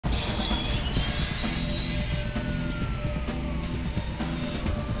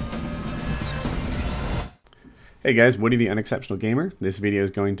Hey guys, Woody the Unexceptional Gamer. This video is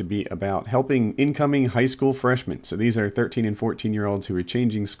going to be about helping incoming high school freshmen. So these are 13 and 14-year-olds who are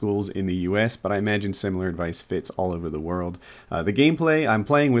changing schools in the US, but I imagine similar advice fits all over the world. The gameplay, I'm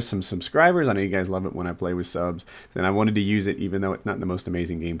playing with some subscribers. I know you guys love it when I play with subs, and I wanted to use it even though it's not the most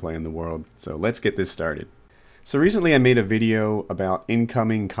amazing gameplay in the world. So let's get this started. So recently I made a video about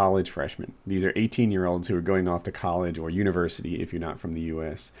incoming college freshmen. These are 18-year-olds who are going off to college or university if you're not from the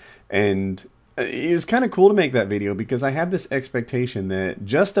US. And it was kind of cool to make that video because I have this expectation that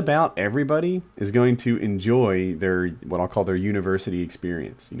just about everybody is going to enjoy their, what I'll call their university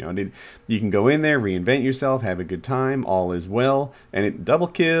experience. You know, you can go in there, reinvent yourself, have a good time, all is well, and it double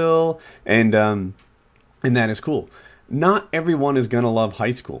kill, and that is cool. Not everyone is going to love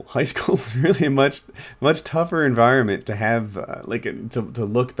high school. High school is really a much tougher environment to have, to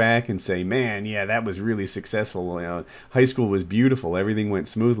look back and say, man, yeah, that was really successful. You know, high school was beautiful. Everything went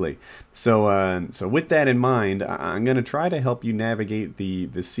smoothly. So, so with that in mind, I'm going to try to help you navigate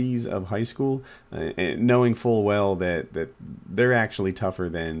the seas of high school, and knowing full well that they're actually tougher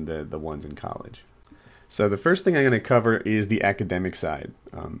than the ones in college. So the first thing I'm going to cover is the academic side.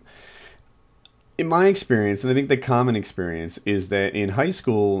 In my experience, and I think the common experience, is that in high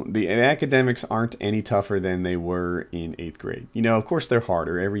school, the academics aren't any tougher than they were in 8th grade. You know, of course they're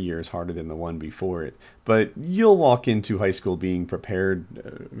harder. Every year is harder than the one before it. But you'll walk into high school being prepared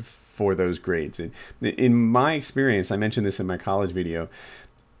for those grades. And in my experience, I mentioned this in my college video,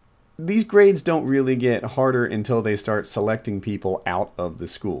 these grades don't really get harder until they start selecting people out of the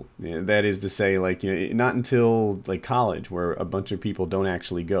school. You know, that is to say, like, you know, not until like college, where a bunch of people don't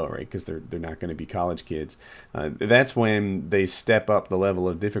actually go, right? Because they're not going to be college kids. That's when they step up the level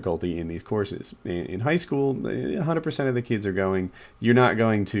of difficulty in these courses. In high school, 100% of the kids are going. You're not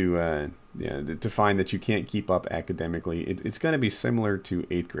going to to find that you can't keep up academically. It's going to be similar to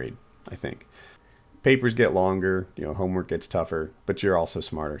 8th grade, I think. Papers get longer, you know, homework gets tougher, but you're also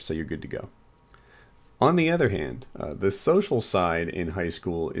smarter, so you're good to go. On the other hand, the social side in high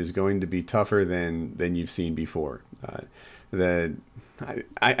school is going to be tougher than you've seen before.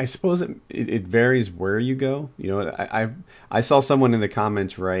 I suppose it varies where you go. You know, I saw someone in the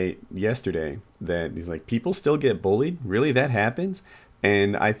comments right yesterday that he's like, people still get bullied? Really, that happens?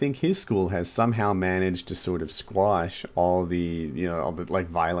 And I think his school has somehow managed to sort of squash all the, you know, all the like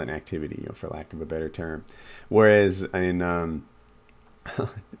violent activity, you know, for lack of a better term. Whereas in, oh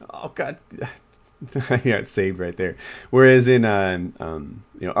God, I got saved right there. Whereas in,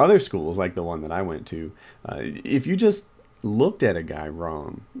 you know, other schools like the one that I went to, if you just looked at a guy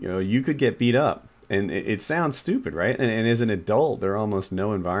wrong, you know, you could get beat up. And it sounds stupid, right? And as an adult, there are almost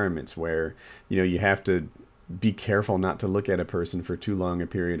no environments where, you know, you have to be careful not to look at a person for too long a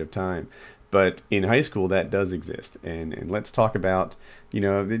period of time. But in high school, that does exist. And let's talk about, you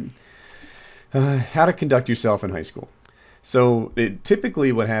know, how to conduct yourself in high school. So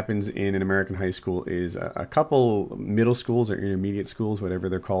typically what happens in an American high school is a couple middle schools or intermediate schools, whatever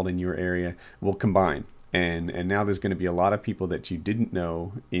they're called in your area, will combine. And now there's going to be a lot of people that you didn't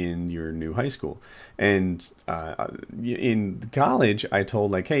know in your new high school. And in college, I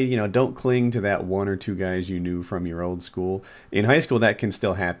told, like, hey, you know, don't cling to that one or two guys you knew from your old school. In high school, that can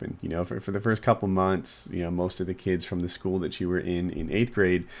still happen. You know, for the first couple months, you know, most of the kids from the school that you were in 8th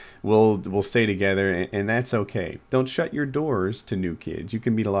grade will stay together, and that's okay. Don't shut your doors to new kids. You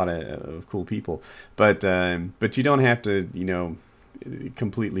can meet a lot of cool people, but you don't have to, you know,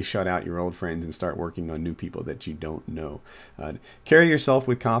 completely shut out your old friends and start working on new people that you don't know. Carry yourself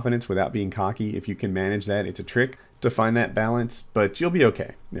with confidence without being cocky. If you can manage that, it's a trick to find that balance, but you'll be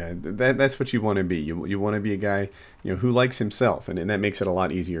okay. Yeah, that's what you want to be. You want to be a guy, you know, who likes himself, and that makes it a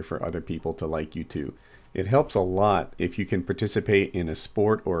lot easier for other people to like you too. It helps a lot if you can participate in a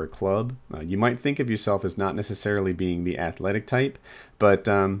sport or a club. You might think of yourself as not necessarily being the athletic type, but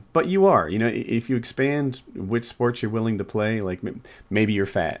you are. You know, if you expand which sports you're willing to play, like maybe you're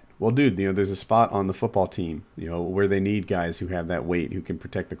fat. Well, dude, you know, there's a spot on the football team, you know, where they need guys who have that weight, who can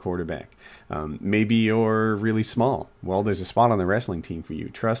protect the quarterback. Maybe you're really small. Well, there's a spot on the wrestling team for you.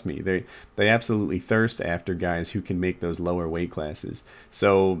 Trust me, they absolutely thirst after guys who can make those lower weight classes.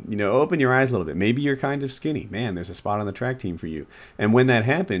 So, you know, open your eyes a little bit. Maybe you're kind of skinny. Man, there's a spot on the track team for you. And when that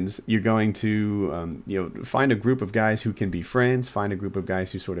happens, you're going to, you know, find a group of guys who can be friends, find a group of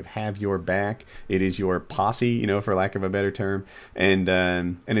guys who sort of have your back. It is your posse, you know, for lack of a better term. And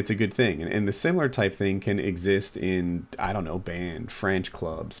it's a good thing. And the similar type thing can exist in, I don't know, band, French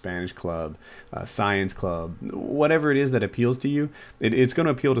club, Spanish club, science club, whatever it is that appeals to you. It's going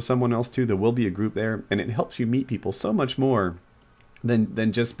to appeal to someone else too. There will be a group there, and it helps you meet people so much more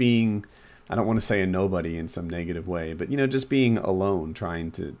than just being, I don't want to say a nobody in some negative way, but, you know, just being alone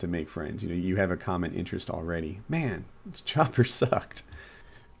trying to make friends. You know, you have a common interest already. Man, this chopper sucked.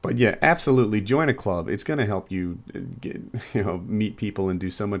 But yeah, absolutely, join a club. It's going to help you get, you know, meet people and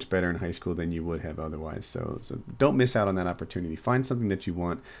do so much better in high school than you would have otherwise. So don't miss out on that opportunity. Find something that you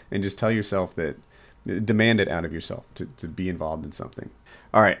want and just tell yourself that, demand it out of yourself to be involved in something.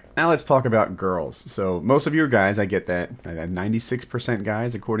 All right, now let's talk about girls. So most of you are guys, I get that. I have 96%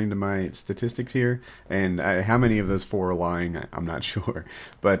 guys according to my statistics here, and how many of those 4 are lying, I'm not sure.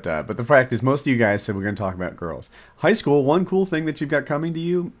 But the fact is, most of you guys said we're going to talk about girls. High school, one cool thing that you've got coming to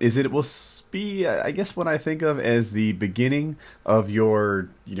you is that it will be, I guess, what I think of as the beginning of your,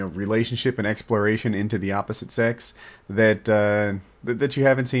 you know, relationship and exploration into the opposite sex that that you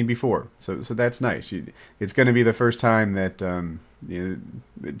haven't seen before. So that's nice. It's going to be the first time that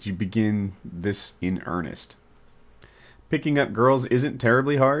that you begin this in earnest. Picking up girls isn't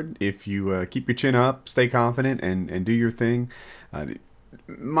terribly hard if you keep your chin up, stay confident, and do your thing.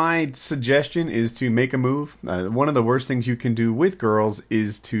 My suggestion is to make a move. One of the worst things you can do with girls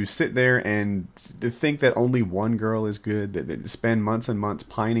is to sit there and to think that only one girl is good, that spend months and months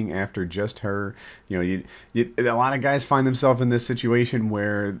pining after just her. You know, a lot of guys find themselves in this situation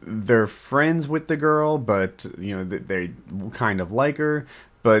where they're friends with the girl, but, you know, they kind of like her.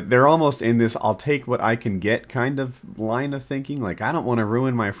 But they're almost in this I'll take what I can get kind of line of thinking. Like, I don't want to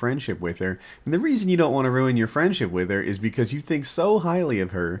ruin my friendship with her. And the reason you don't want to ruin your friendship with her is because you think so highly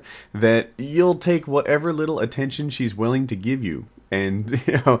of her that you'll take whatever little attention she's willing to give you. And,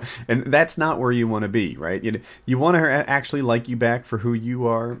 you know, and that's not where you want to be, right? You want her to actually like you back for who you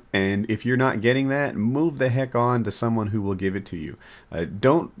are. And if you're not getting that, move the heck on to someone who will give it to you.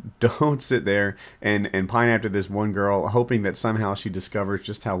 Don't sit there and pine after this one girl, hoping that somehow she discovers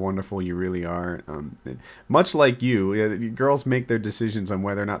just how wonderful you really are. Much like you, girls make their decisions on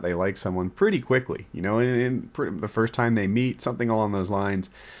whether or not they like someone pretty quickly. You know, in the first time they meet, something along those lines.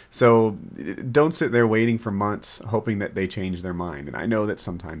 So don't sit there waiting for months, hoping that they change their mind. And I know that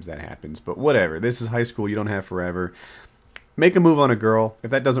sometimes that happens, but whatever. This is high school. You don't have forever. Make a move on a girl.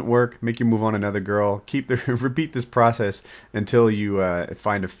 If that doesn't work, make your move on another girl. Repeat this process until you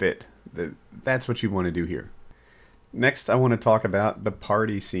find a fit. That's what you want to do here. Next, I want to talk about the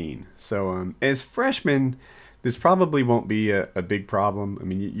party scene. So as freshmen, this probably won't be a big problem. I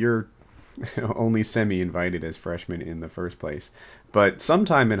mean, you're only semi-invited as freshmen in the first place. But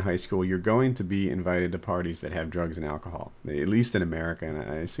sometime in high school, you're going to be invited to parties that have drugs and alcohol, at least in America, and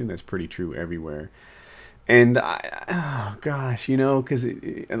I assume that's pretty true everywhere. And oh gosh, you know, because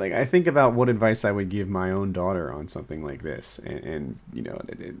like I think about what advice I would give my own daughter on something like this, and you know,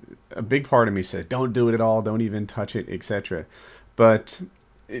 a big part of me said, don't do it at all, don't even touch it, etc. But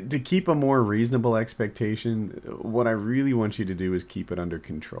to keep a more reasonable expectation, what I really want you to do is keep it under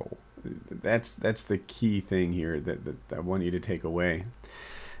control. That's the key thing here that I want you to take away.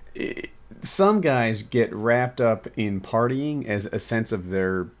 Some guys get wrapped up in partying as a sense of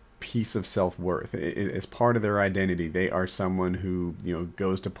their piece of self-worth. As part of their identity, they are someone who, you know,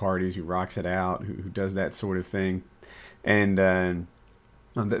 goes to parties, who rocks it out, who does that sort of thing. And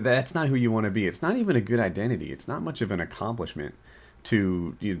that's not who you want to be. It's not even a good identity. It's not much of an accomplishment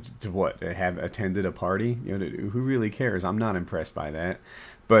to have attended a party. You know, who really cares? I'm not impressed by that.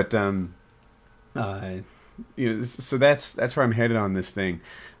 But you know, so that's where I'm headed on this thing.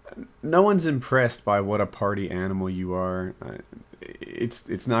 No one's impressed by what a party animal you are.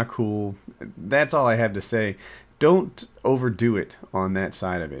 It's not cool. That's all I have to say. Don't overdo it on that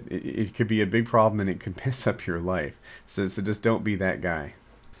side of it. It could be a big problem and it could mess up your life. So just don't be that guy.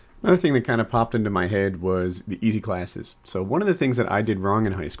 Another thing that kind of popped into my head was the easy classes. So one of the things that I did wrong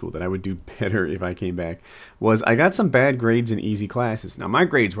in high school that I would do better if I came back was I got some bad grades in easy classes. Now my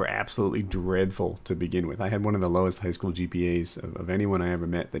grades were absolutely dreadful to begin with. I had one of the lowest high school GPAs of anyone I ever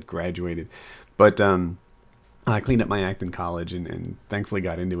met that graduated. But I cleaned up my act in college and thankfully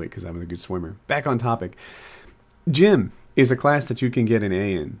got into it because I'm a good swimmer. Back on topic. Gym is a class that you can get an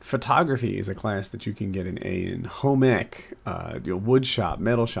A in. Photography is a class that you can get an A in. Home ec, wood shop,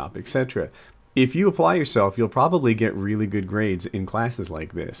 metal shop, etc. If you apply yourself, you'll probably get really good grades in classes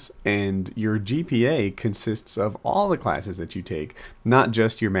like this. And your GPA consists of all the classes that you take, not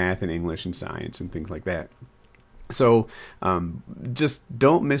just your math and English and science and things like that. So just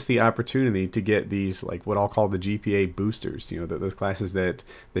don't miss the opportunity to get these, like what I'll call the GPA boosters, you know, those classes that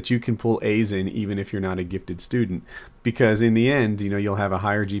you can pull A's in even if you're not a gifted student. Because in the end, you know, you'll have a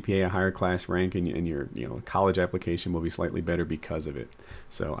higher GPA, a higher class rank, and your college application will be slightly better because of it.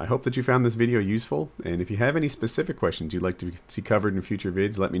 So I hope that you found this video useful, and if you have any specific questions you'd like to see covered in future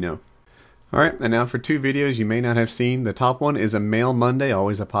vids, let me know. All right, and now for two videos you may not have seen. The top one is a Mail Monday,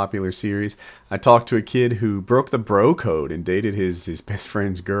 always a popular series. I talked to a kid who broke the bro code and dated his best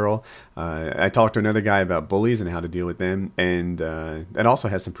friend's girl. I talked to another guy about bullies and how to deal with them, and it also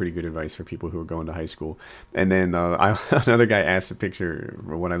has some pretty good advice for people who are going to high school. And then another guy asked a picture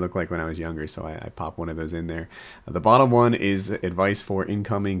of what I looked like when I was younger, so I popped one of those in there. The bottom one is advice for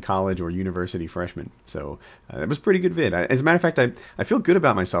incoming college or university freshmen. So it was a pretty good vid. As a matter of fact, I feel good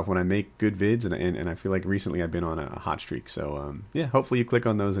about myself when I make good vids, and I feel like recently I've been on a hot streak. So yeah, hopefully you click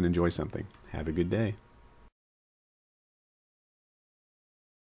on those and enjoy something. Have a good day.